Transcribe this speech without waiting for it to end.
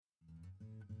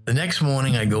The next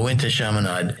morning, I go into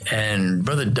Chaminade, and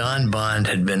Brother Don Bond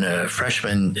had been a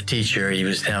freshman teacher. He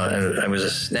was I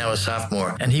was now a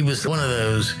sophomore, and he was one of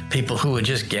those people who would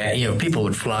just people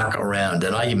would flock around,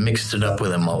 and I mixed it up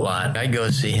with him a lot. I go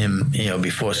see him,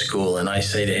 before school, and I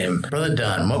say to him, Brother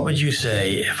Don, what would you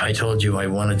say if I told you I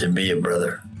wanted to be a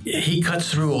brother? He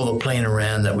cuts through all the playing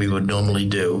around that we would normally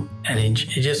do, and he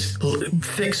just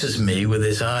fixes me with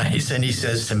his eyes, and he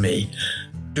says to me,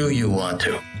 do you want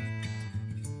to?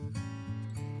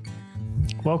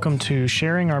 Welcome to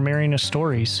Sharing Our Marianist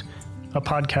Stories, a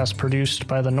podcast produced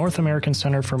by the North American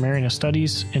Center for Marianist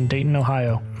Studies in Dayton,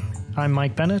 Ohio. I'm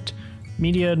Mike Bennett,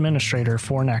 Media Administrator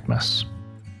for NACMS.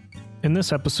 In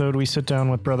this episode, we sit down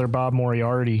with Brother Bob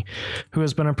Moriarty, who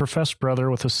has been a professed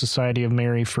brother with the Society of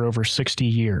Mary for over 60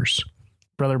 years.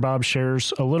 Brother Bob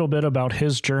shares a little bit about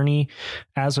his journey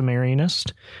as a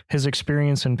Marianist, his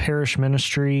experience in parish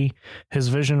ministry, his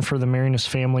vision for the Marianist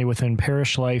family within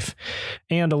parish life,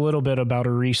 and a little bit about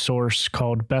a resource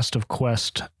called Best of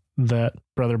Quest that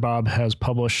Brother Bob has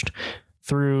published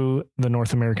through the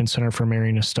North American Center for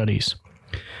Marianist Studies.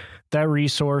 That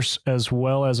resource, as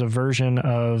well as a version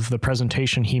of the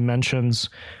presentation he mentions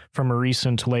from a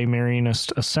recent lay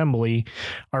Marianist assembly,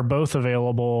 are both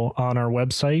available on our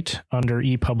website under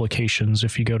ePublications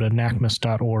if you go to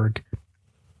nacmas.org.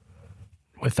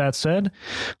 With that said,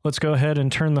 let's go ahead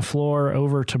and turn the floor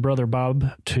over to Brother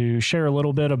Bob to share a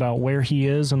little bit about where he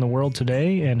is in the world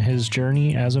today and his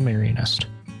journey as a Marianist.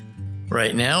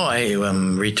 Right now, I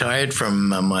am retired from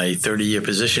my 30-year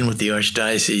position with the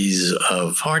Archdiocese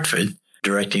of Hartford,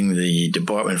 directing the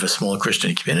Department for Small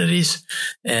Christian Communities,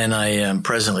 and I am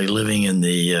presently living in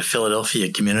the Philadelphia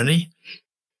community.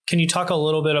 Can you talk a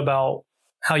little bit about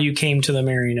how you came to the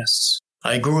Marianists?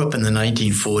 I grew up in the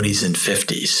 1940s and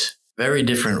 50s. Very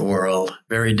different world,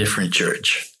 very different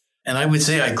church. And I would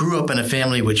say I grew up in a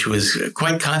family which was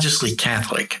quite consciously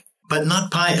Catholic, but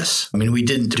not pious. I mean, we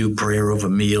didn't do prayer over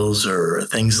meals or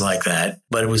things like that,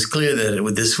 but it was clear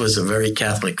that this was a very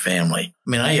Catholic family. I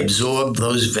mean, I absorbed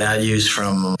those values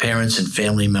from parents and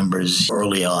family members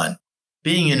early on.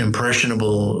 Being an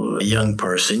impressionable young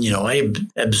person, I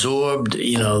absorbed,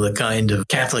 the kind of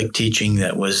Catholic teaching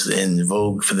that was in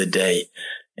vogue for the day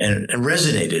and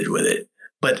resonated with it.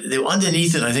 But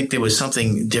underneath it, I think there was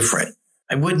something different.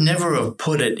 I would never have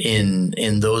put it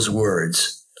in those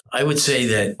words. I would say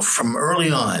that from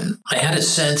early on, I had a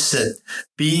sense that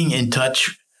being in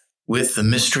touch with the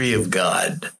mystery of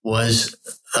God was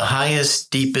the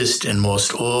highest, deepest, and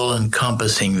most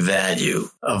all-encompassing value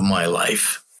of my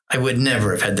life. I would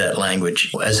never have had that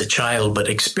language as a child, but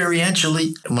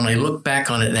experientially, when I look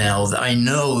back on it now, I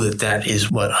know that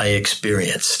is what I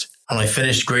experienced. When I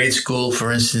finished grade school,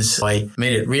 for instance, I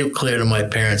made it real clear to my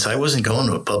parents I wasn't going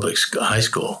to a public high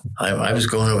school. I was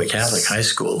going to a Catholic high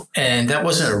school. And that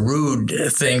wasn't a rude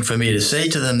thing for me to say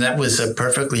to them. That was a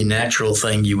perfectly natural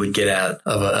thing you would get out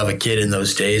of a kid in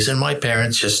those days. And my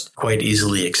parents just quite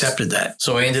easily accepted that.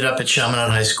 So I ended up at Chaminade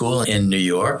High School in New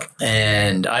York.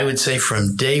 And I would say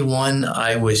from day one,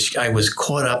 I was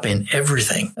caught up in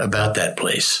everything about that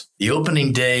place. The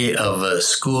opening day of a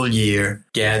school year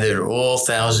gathered all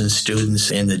 1,000 students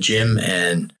in the gym,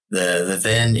 and the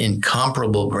then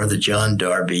incomparable Brother John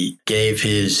Darby gave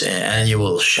his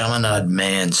annual Chaminade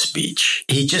Man speech.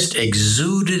 He just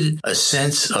exuded a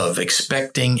sense of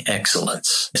expecting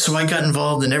excellence. So I got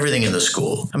involved in everything in the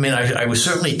school. I mean, I was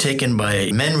certainly taken by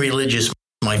men religious.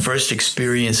 My first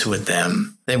experience with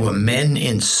them, they were men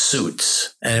in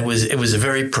suits, and it was a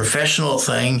very professional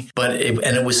thing, but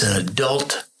it was an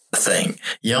adult thing.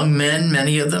 Young men,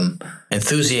 many of them,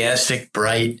 enthusiastic,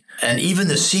 bright, and even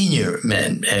the senior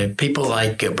men, people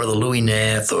like Brother Louis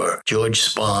Nath or George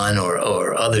Spahn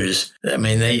or others. I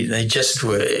mean, they just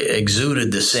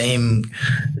exuded the same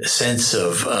sense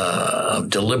of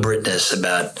deliberateness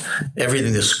about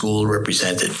everything the school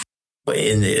represented.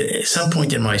 At some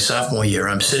point in my sophomore year,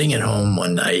 I'm sitting at home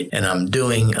one night and I'm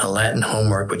doing a Latin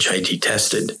homework, which I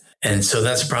detested. And so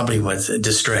that's probably what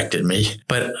distracted me.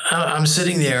 But I'm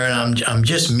sitting there and I'm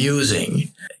just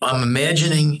musing. I'm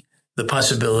imagining the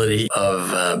possibility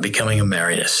of becoming a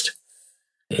Marianist.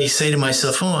 I say to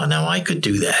myself, oh, now I could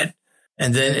do that.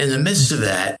 And then in the midst of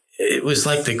that, it was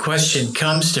like the question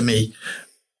comes to me,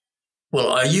 well,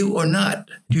 are you or not?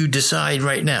 Do you decide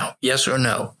right now, yes or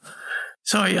no?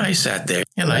 So I sat there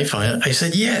and I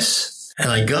said yes. And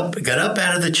I got up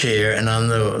out of the chair, and on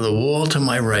the wall to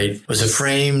my right was a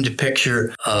framed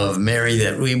picture of Mary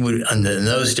that we would, in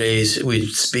those days, we'd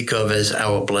speak of as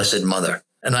our Blessed Mother.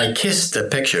 And I kissed the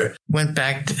picture, went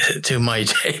back to my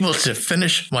table to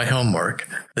finish my homework.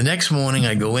 The next morning,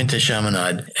 I go into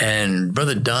Chaminade, and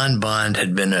Brother Don Bond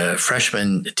had been a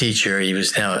freshman teacher. He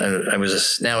was I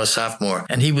was now a sophomore,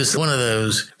 and he was one of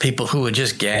those people who would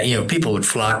just people would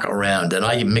flock around, and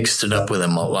I mixed it up with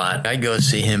him a lot. I go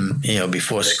see him,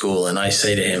 before school, and I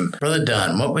say to him, Brother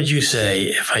Don, what would you say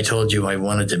if I told you I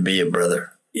wanted to be a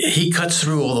brother? He cuts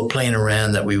through all the playing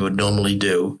around that we would normally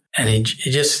do, and he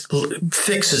just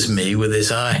fixes me with his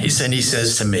eyes, and he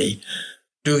says to me,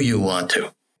 do you want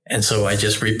to? And so I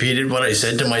just repeated what I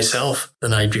said to myself the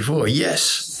night before.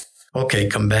 Yes. Okay,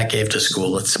 come back after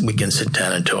school. We can sit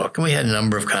down and talk. And we had a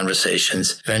number of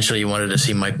conversations. Eventually, he wanted to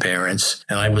see my parents,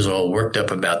 and I was all worked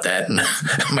up about that. And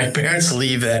my parents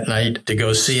leave that night to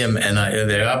go see him, and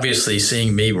they're obviously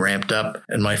seeing me ramped up.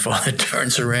 And my father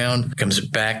turns around, comes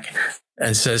back,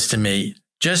 and says to me,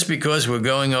 just because we're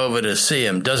going over to see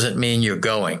him doesn't mean you're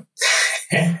going.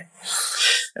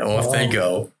 Off they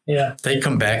go. Yeah. They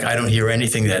come back. I don't hear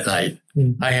anything that night.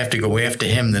 I have to go after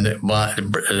him,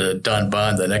 Don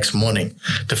Bond, the next morning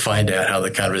to find out how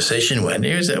the conversation went.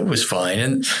 It was fine,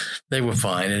 and they were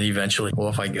fine, and eventually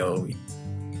off I go.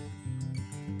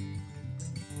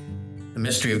 The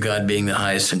mystery of God being the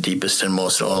highest and deepest and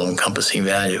most all-encompassing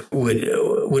value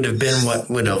would have been what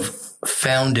would have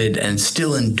founded and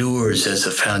still endures as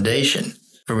a foundation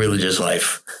for religious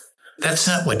life. That's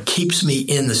not what keeps me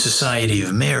in the Society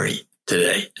of Mary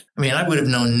today. I mean, I would have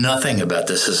known nothing about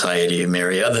the Society of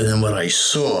Mary other than what I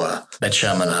saw at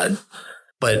Chaminade.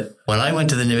 But when I went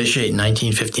to the novitiate in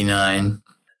 1959,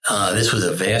 this was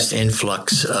a vast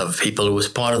influx of people. It was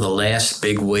part of the last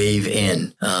big wave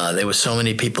in. There were so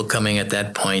many people coming at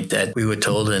that point that we were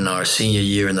told in our senior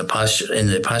year in the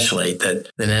postulate that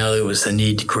now there was the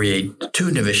need to create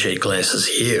 2 novitiate classes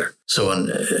a year. So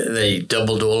they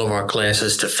doubled all of our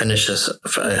classes to finish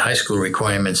high school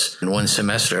requirements in one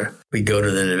semester. We go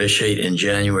to the novitiate in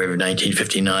January of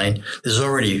 1959. There's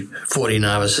already 40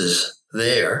 novices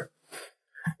there.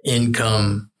 In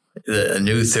come the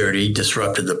new 30,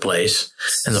 disrupted the place.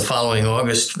 And the following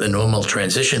August, the normal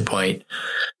transition point,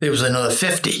 there was another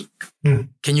 50.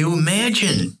 Can you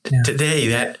imagine today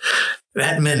that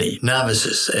many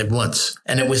novices at once?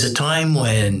 And it was a time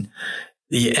when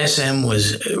the SM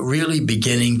was really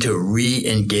beginning to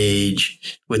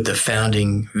re-engage with the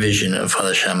founding vision of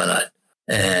Father Chaminade.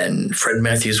 And Fred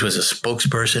Matthews was a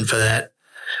spokesperson for that.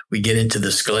 We get into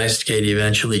the Scholasticate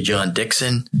eventually. John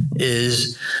Dixon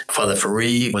is. Father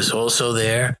Ferry was also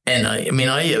there. And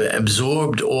I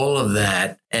absorbed all of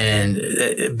that. And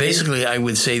basically, I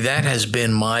would say that has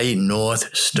been my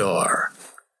North Star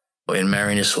in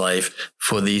Marianist life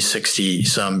for these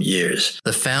 60-some years.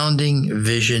 The founding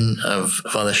vision of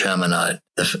Father Chaminade,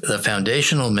 the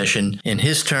foundational mission, in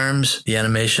his terms, the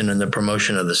animation and the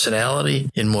promotion of the synodality.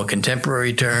 In more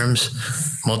contemporary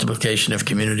terms, multiplication of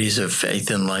communities of faith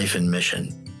and life and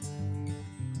mission.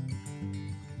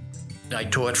 I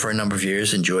taught for a number of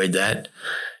years, enjoyed that.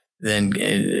 Then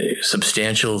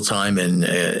substantial time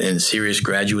in serious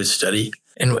graduate study.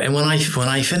 And when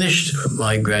I finished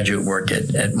my graduate work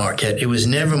at Marquette, it was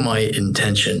never my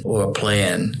intention or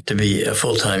plan to be a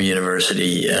full-time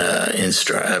university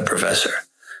professor.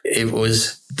 It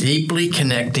was deeply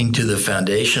connecting to the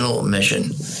foundational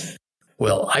mission.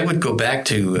 Well, I would go back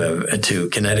to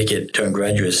Connecticut during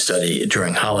graduate study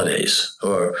during holidays,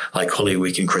 or like Holy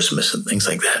Week and Christmas and things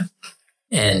like that.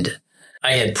 And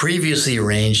I had previously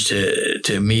arranged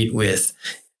to meet with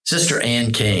Sister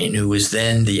Ann Kane, who was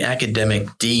then the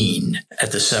academic dean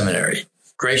at the seminary.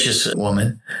 Gracious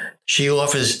woman. She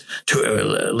offers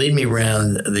to lead me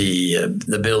around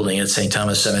the building at St.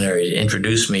 Thomas Seminary to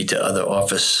introduce me to other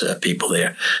office people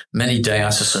there. Many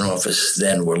diocesan offices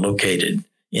then were located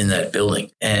in that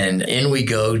building. And in we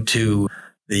go to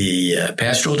the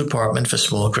pastoral department for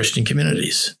small Christian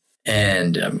communities.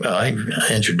 And I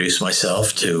introduced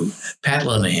myself to Pat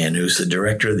Linehan, who's the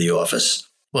director of the office.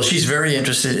 Well, she's very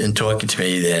interested in talking to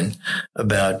me then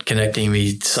about connecting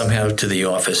me somehow to the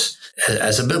office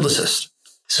as a biblicist.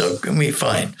 So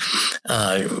fine.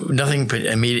 Nothing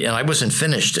immediate. And I wasn't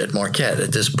finished at Marquette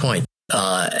at this point.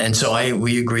 And so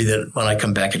we agreed that when I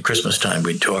come back at Christmas time,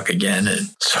 we'd talk again. And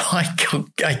so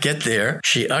I get there.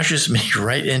 She ushers me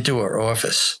right into her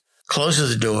office,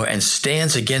 closes the door, and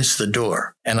stands against the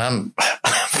door. And I'm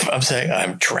saying,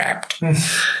 I'm trapped.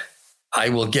 I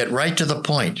will get right to the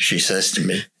point, she says to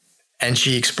me. And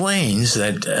she explains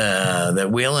that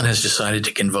Whalen has decided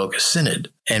to convoke a synod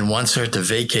and wants her to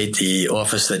vacate the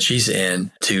office that she's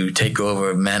in to take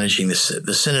over managing the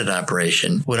synod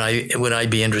operation. Would I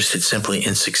be interested simply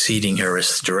in succeeding her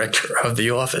as the director of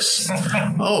the office?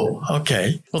 Oh,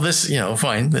 okay. Well, this,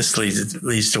 fine. This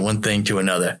leads to one thing to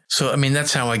another. So,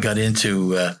 that's how I got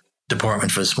into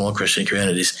Department for Small Christian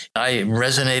Communities. I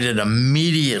resonated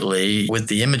immediately with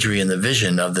the imagery and the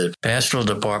vision of the Pastoral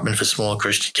Department for Small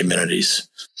Christian Communities.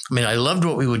 I loved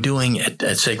what we were doing at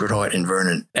Sacred Heart in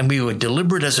Vernon, and we were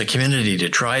deliberate as a community to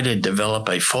try to develop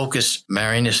a focused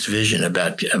Marianist vision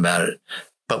about it.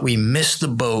 But we missed the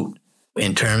boat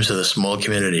in terms of the small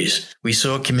communities. We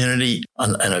saw community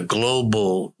on a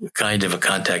global kind of a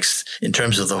context in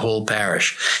terms of the whole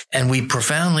parish. And we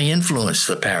profoundly influenced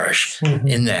the parish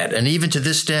in that. And even to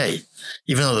this day,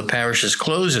 even though the parish is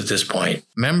closed at this point,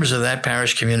 members of that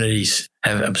parish communities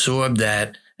have absorbed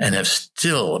that and have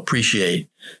still appreciate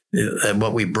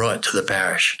what we brought to the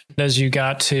parish. As you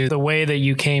got to the way that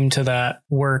you came to that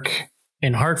work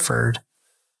in Hartford,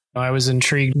 I was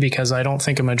intrigued because I don't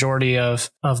think a majority of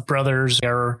brothers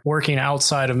are working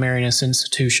outside of Marianist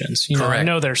institutions. I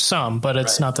know there's some, but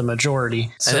it's not the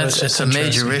majority. So and it's a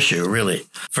major issue, really.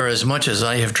 For as much as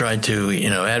I have tried to,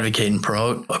 advocate and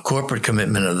promote a corporate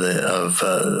commitment of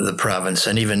the province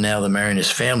and even now the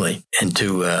Marianist family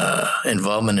into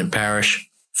involvement in parish,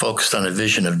 focused on a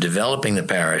vision of developing the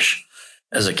parish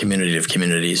as a community of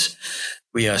communities.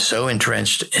 We are so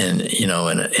entrenched in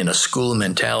a school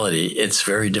mentality, it's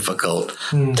very difficult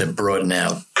to broaden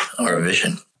out our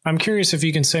vision. I'm curious if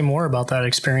you can say more about that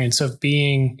experience of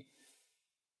being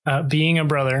a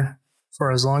brother for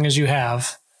as long as you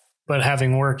have, but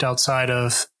having worked outside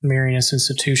of Marianist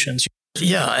institutions.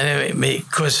 Yeah,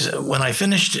 because when I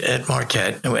finished at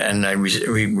Marquette and I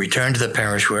returned to the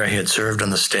parish where I had served on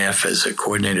the staff as a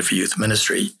coordinator for youth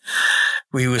ministry,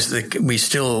 we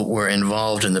still were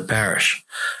involved in the parish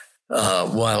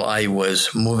while I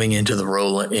was moving into the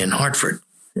role in Hartford.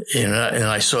 And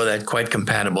I saw that quite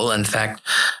compatible. In fact,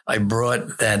 I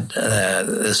brought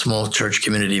the small church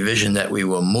community vision that we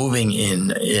were moving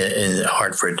in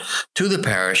Hartford to the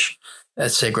parish at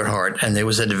Sacred Heart, and there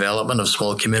was a development of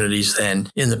small communities then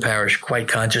in the parish quite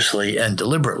consciously and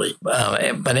deliberately.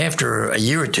 But after a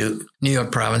year or two, New York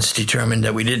Province determined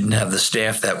that we didn't have the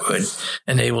staff that would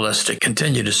enable us to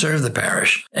continue to serve the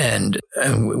parish and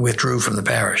withdrew from the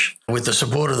parish. With the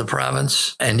support of the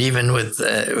province and even with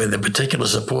the particular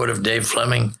support of Dave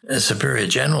Fleming, as Superior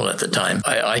General at the time,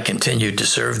 I continued to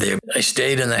serve there. I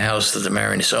stayed in the house that the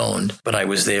Marianists owned, but I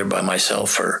was there by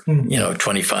myself for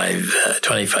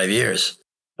 25 years.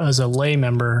 As a lay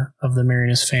member of the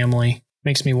Marianist family,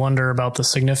 makes me wonder about the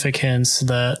significance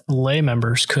that lay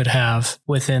members could have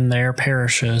within their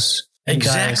parishes.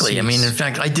 Exactly. Diocese. In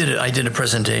fact, I did a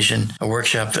presentation, a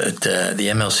workshop at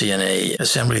the MLCNA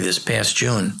Assembly this past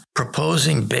June,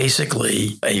 proposing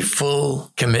basically a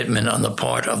full commitment on the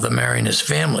part of the Marianist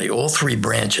family, all three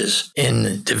branches,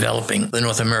 in developing the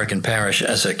North American parish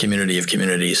as a community of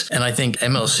communities. And I think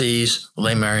MLCs,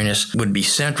 lay Marianists, would be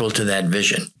central to that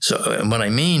vision. So what I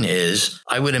mean is,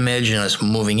 I would imagine us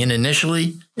moving in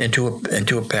initially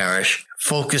into a parish,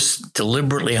 focused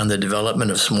deliberately on the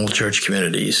development of small church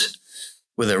communities,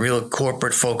 with a real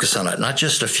corporate focus on it, not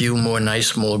just a few more nice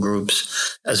small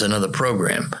groups as another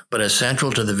program, but as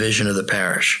central to the vision of the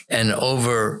parish. And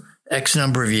over X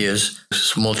number of years,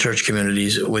 small church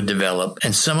communities would develop,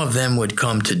 and some of them would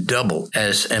come to double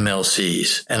as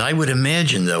MLCs. And I would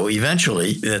imagine, though,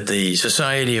 eventually that the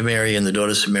Society of Mary and the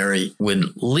Daughters of Mary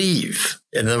would leave.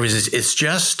 In other words, it's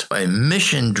just a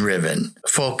mission-driven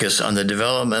focus on the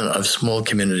development of small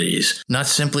communities, not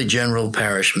simply general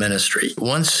parish ministry.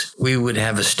 Once we would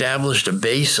have established a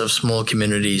base of small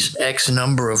communities, X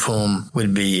number of whom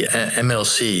would be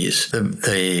MLCs,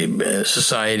 the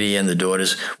Society and the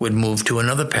Daughters would move to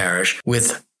another parish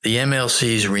with the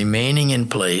MLCs remaining in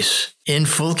place in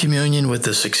full communion with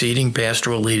the succeeding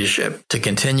pastoral leadership to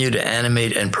continue to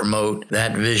animate and promote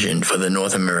that vision for the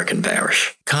North American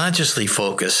parish. Consciously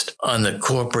focused on the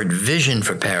corporate vision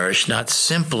for parish, not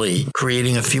simply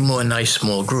creating a few more nice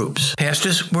small groups.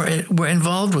 Pastors were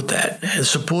involved with that and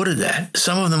supported that.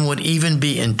 Some of them would even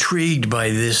be intrigued by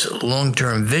this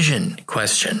long-term vision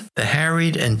question. The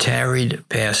harried and tarried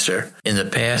pastor in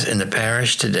the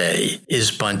parish today is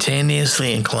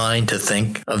spontaneously inclined to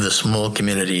think of the small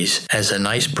communities as a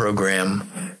nice program,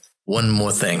 one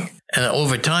more thing. And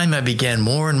over time, I began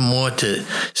more and more to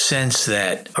sense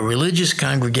that a religious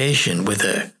congregation with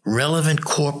a relevant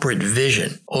corporate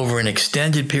vision over an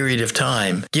extended period of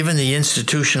time, given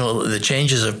the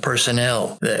changes of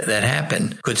personnel that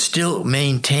happened, could still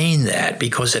maintain that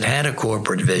because it had a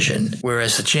corporate vision.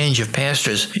 Whereas the change of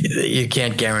pastors, you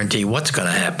can't guarantee what's going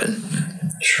to happen.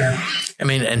 Sure. I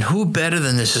mean, and who better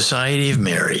than the Society of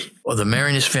Mary or the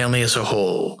Marianist family as a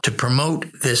whole to promote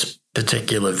this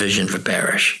particular vision for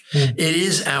parish? It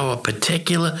is our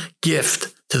particular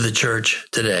gift to the church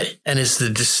today, and it's the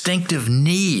distinctive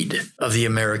need of the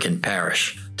American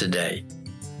parish today.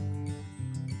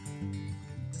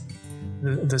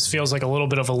 This feels like a little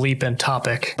bit of a leap in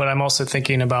topic, but I'm also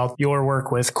thinking about your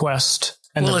work with Quest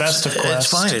and the best of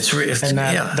Quest. It's fine.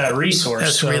 That resource.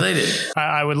 That's related.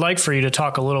 I would like for you to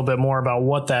talk a little bit more about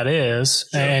what that is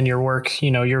and your work.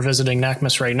 You're visiting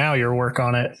NACMS right now, your work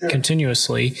on it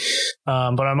continuously.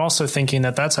 But I'm also thinking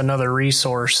that that's another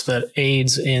resource that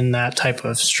aids in that type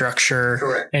of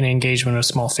structure and engagement of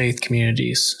small faith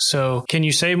communities. So can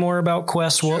you say more about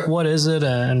Quest? What is it?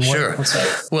 And what's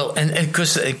that? Well, and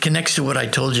because it connects to what I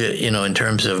told you, in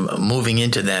terms of moving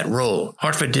into that role.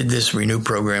 Hartford did this Renew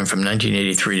program from 1983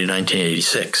 to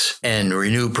 1986, and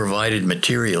Renew provided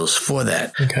materials for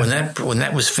that. Okay. When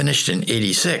that was finished in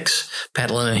 86, Pat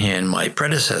Linehan, my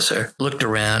predecessor, looked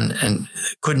around and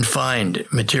couldn't find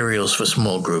materials for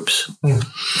small groups.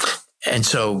 And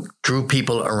so drew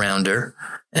people around her,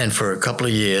 and for a couple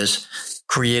of years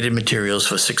created materials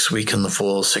for 6 weeks in the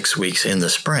fall, 6 weeks in the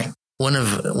spring. One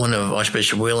of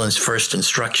Archbishop Whelan's first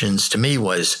instructions to me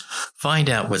was, find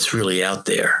out what's really out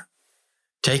there.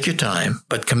 Take your time,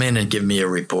 but come in and give me a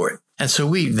report. And so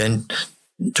we then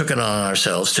took it on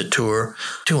ourselves to tour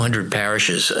 200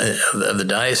 parishes of the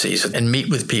diocese and meet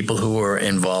with people who were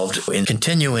involved in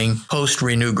continuing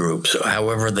post-Renew groups,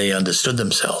 however they understood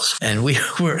themselves. And we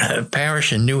were at a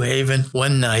parish in New Haven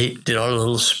one night, did our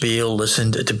little spiel,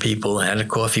 listened to people, had a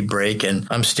coffee break, and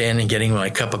I'm standing getting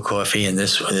my cup of coffee, and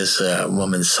this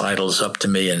woman sidles up to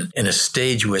me and in a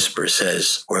stage whisper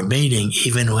says, "We're meeting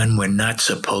even when we're not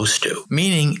supposed to,"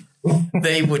 meaning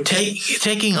they were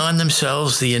taking on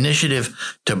themselves the initiative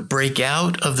to break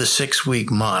out of the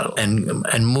 6-week model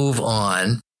and move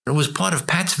on. It was part of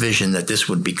Pat's vision that this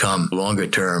would become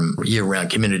longer-term,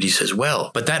 year-round communities as well.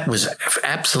 But that was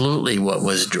absolutely what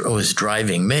was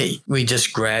driving me. We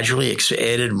just gradually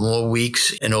added more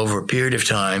weeks, and over a period of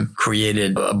time,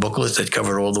 created a booklet that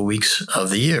covered all the weeks of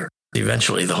the year.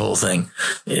 Eventually, the whole thing,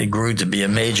 it grew to be a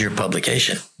major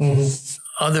publication.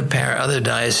 Other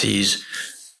dioceses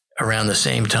around the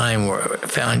same time were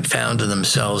found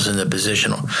themselves in the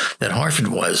position that Hartford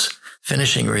was,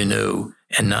 finishing Renew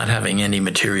and not having any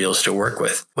materials to work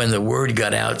with. When the word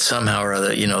got out somehow or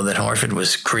other, that Hartford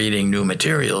was creating new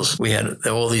materials, we had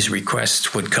all these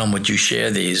requests would come, would you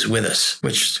share these with us?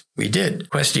 Which we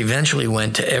did. Quest eventually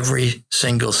went to every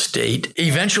single state.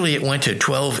 Eventually it went to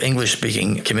 12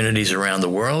 English-speaking communities around the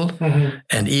world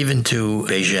and even to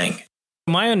Beijing.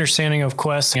 My understanding of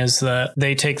Quest is that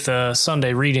they take the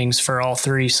Sunday readings for all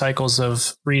 3 cycles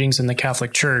of readings in the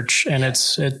Catholic Church, and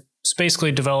it's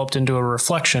basically developed into a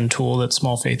reflection tool that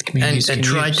small faith communities can use.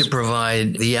 And tried to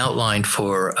provide the outline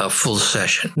for a full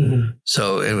session.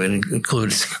 So it would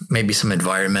include maybe some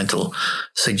environmental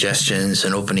suggestions,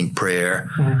 an opening prayer,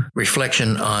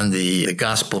 reflection on the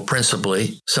gospel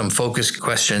principally, some focused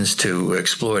questions to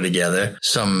explore together,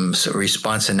 some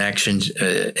response and action,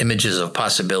 images of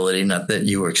possibility, not that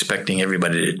you were expecting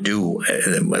everybody to do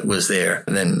what was there,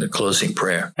 and then the closing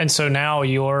prayer. And so now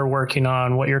you're working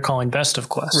on what you're calling Best of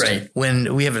Quest. Right.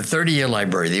 When we have a 30-year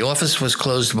library, the office was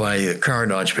closed by the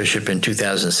current Archbishop in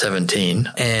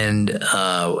 2017. And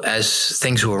as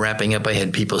things were wrapping up, I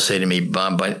had people say to me,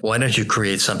 "Bob, why don't you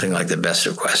create something like the Best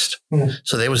of Quest?"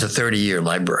 So there was a 30-year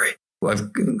library.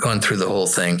 I've gone through the whole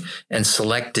thing and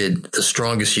selected the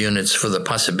strongest units for the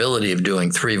possibility of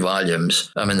doing 3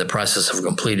 volumes. I'm in the process of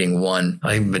completing 1.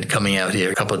 I've been coming out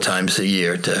here a couple of times a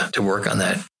year to work on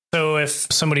that. So if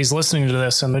somebody's listening to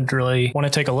this and would really want to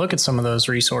take a look at some of those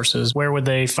resources, where would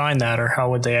they find that, or how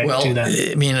would they do that?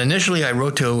 I mean, initially I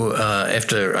wrote to,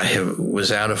 after I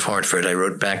was out of Hartford, I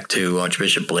wrote back to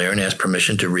Archbishop Blair and asked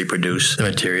permission to reproduce the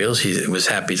materials. He was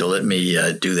happy to let me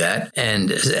do that. And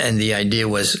the idea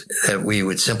was that we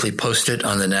would simply post it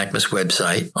on the NACMS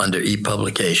website under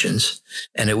e-publications,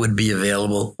 and it would be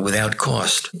available without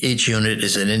cost. Each unit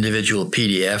is an individual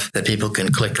PDF that people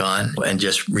can click on and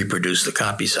just reproduce the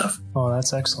copies of. Oh,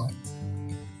 that's excellent.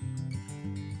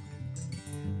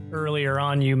 Earlier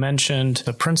on, you mentioned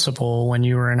the principal when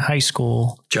you were in high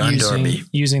school, John Darby,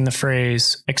 using the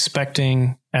phrase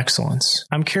expecting excellence.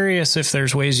 I'm curious if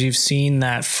there's ways you've seen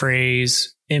that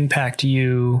phrase impact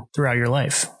you throughout your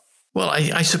life. Well,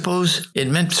 I suppose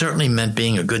it certainly meant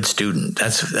being a good student.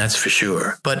 That's for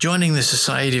sure. But joining the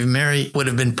Society of Mary would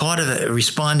have been part of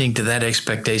responding to that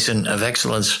expectation of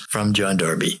excellence from John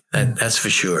Darby. That's for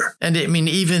sure. And I mean,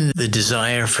 even the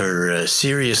desire for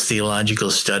serious theological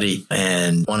study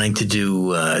and wanting to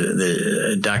do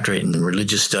the doctorate in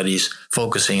religious studies,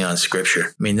 focusing on Scripture.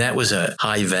 I mean, that was a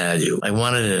high value. I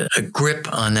wanted a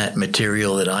grip on that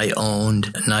material that I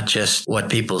owned, not just what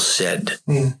people said.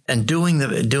 And doing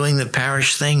the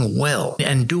parish thing well,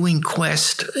 and doing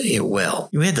Quest well.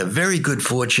 You had the very good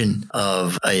fortune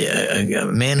of a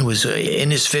man who was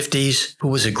in his 50s, who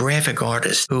was a graphic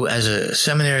artist, who as a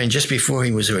seminarian just before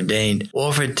he was ordained,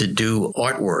 offered to do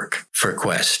artwork for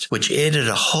Quest, which added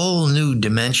a whole new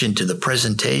dimension to the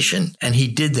presentation. And he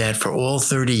did that for all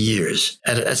 30 years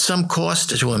at some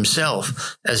cost to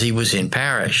himself as he was in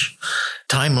parish.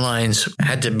 Timelines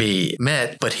had to be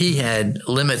met, but he had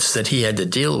limits that he had to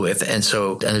deal with. And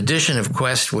so an edition of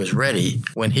Quest was ready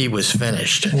when he was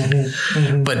finished.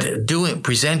 But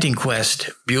presenting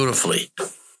Quest beautifully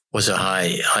was a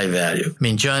high value. I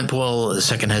mean, John Paul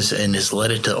II has, in his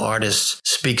letter to artists,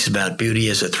 speaks about beauty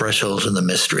as a threshold to the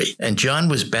mystery. And John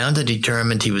was bound and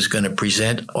determined he was going to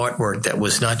present artwork that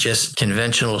was not just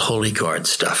conventional holy card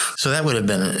stuff. So that would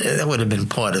have been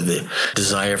part of the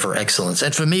desire for excellence.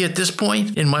 And for me at this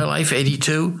point in my life,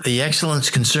 82, the excellence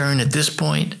concern at this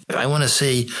point, I want to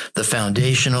see the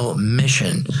foundational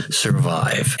mission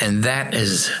survive. And that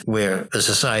is where the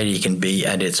society can be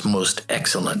at its most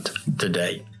excellent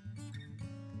today.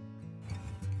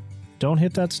 Don't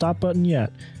hit that stop button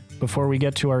yet. Before we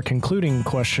get to our concluding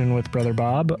question with Brother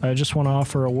Bob, I just want to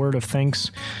offer a word of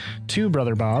thanks to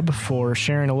Brother Bob for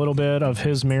sharing a little bit of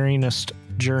his Marianist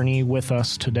journey with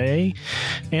us today,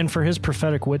 and for his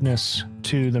prophetic witness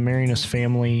to the Marianist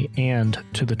family and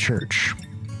to the church.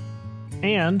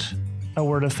 And a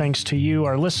word of thanks to you,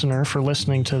 our listener, for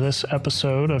listening to this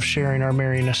episode of Sharing Our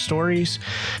Marianist Stories,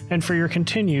 and for your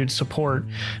continued support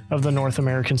of the North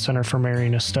American Center for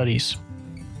Marianist Studies.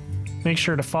 Make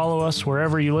sure to follow us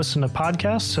wherever you listen to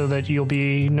podcasts so that you'll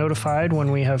be notified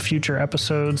when we have future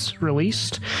episodes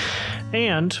released.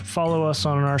 And follow us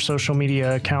on our social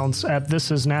media accounts at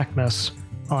This Is NACMS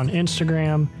on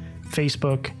Instagram,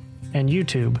 Facebook, and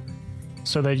YouTube,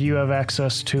 so that you have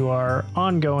access to our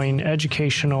ongoing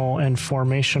educational and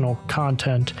formational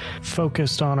content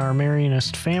focused on our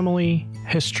Marianist family,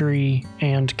 history,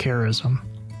 and charism.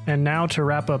 And now, to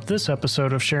wrap up this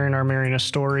episode of Sharing Our Marianist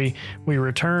Story, we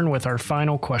return with our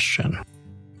final question.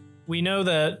 We know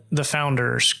that the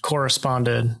founders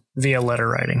corresponded via letter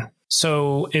writing.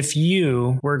 So if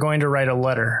you were going to write a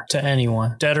letter to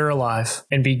anyone, dead or alive,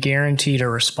 and be guaranteed a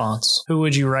response, who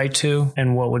would you write to,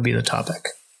 and what would be the topic?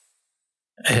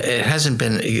 It hasn't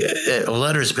been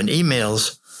letters, been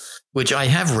emails, which I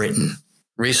have written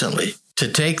recently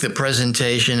to take the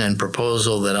presentation and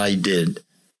proposal that I did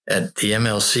at the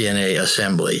MLCNA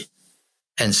assembly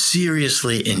and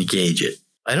seriously engage it.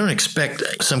 I don't expect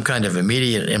some kind of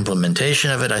immediate implementation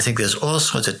of it. I think there's all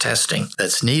sorts of testing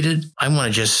that's needed. I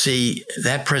want to just see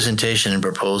that presentation and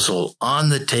proposal on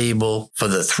the table for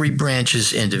the three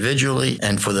branches individually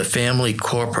and for the family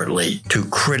corporately to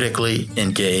critically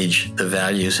engage the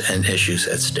values and issues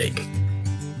at stake.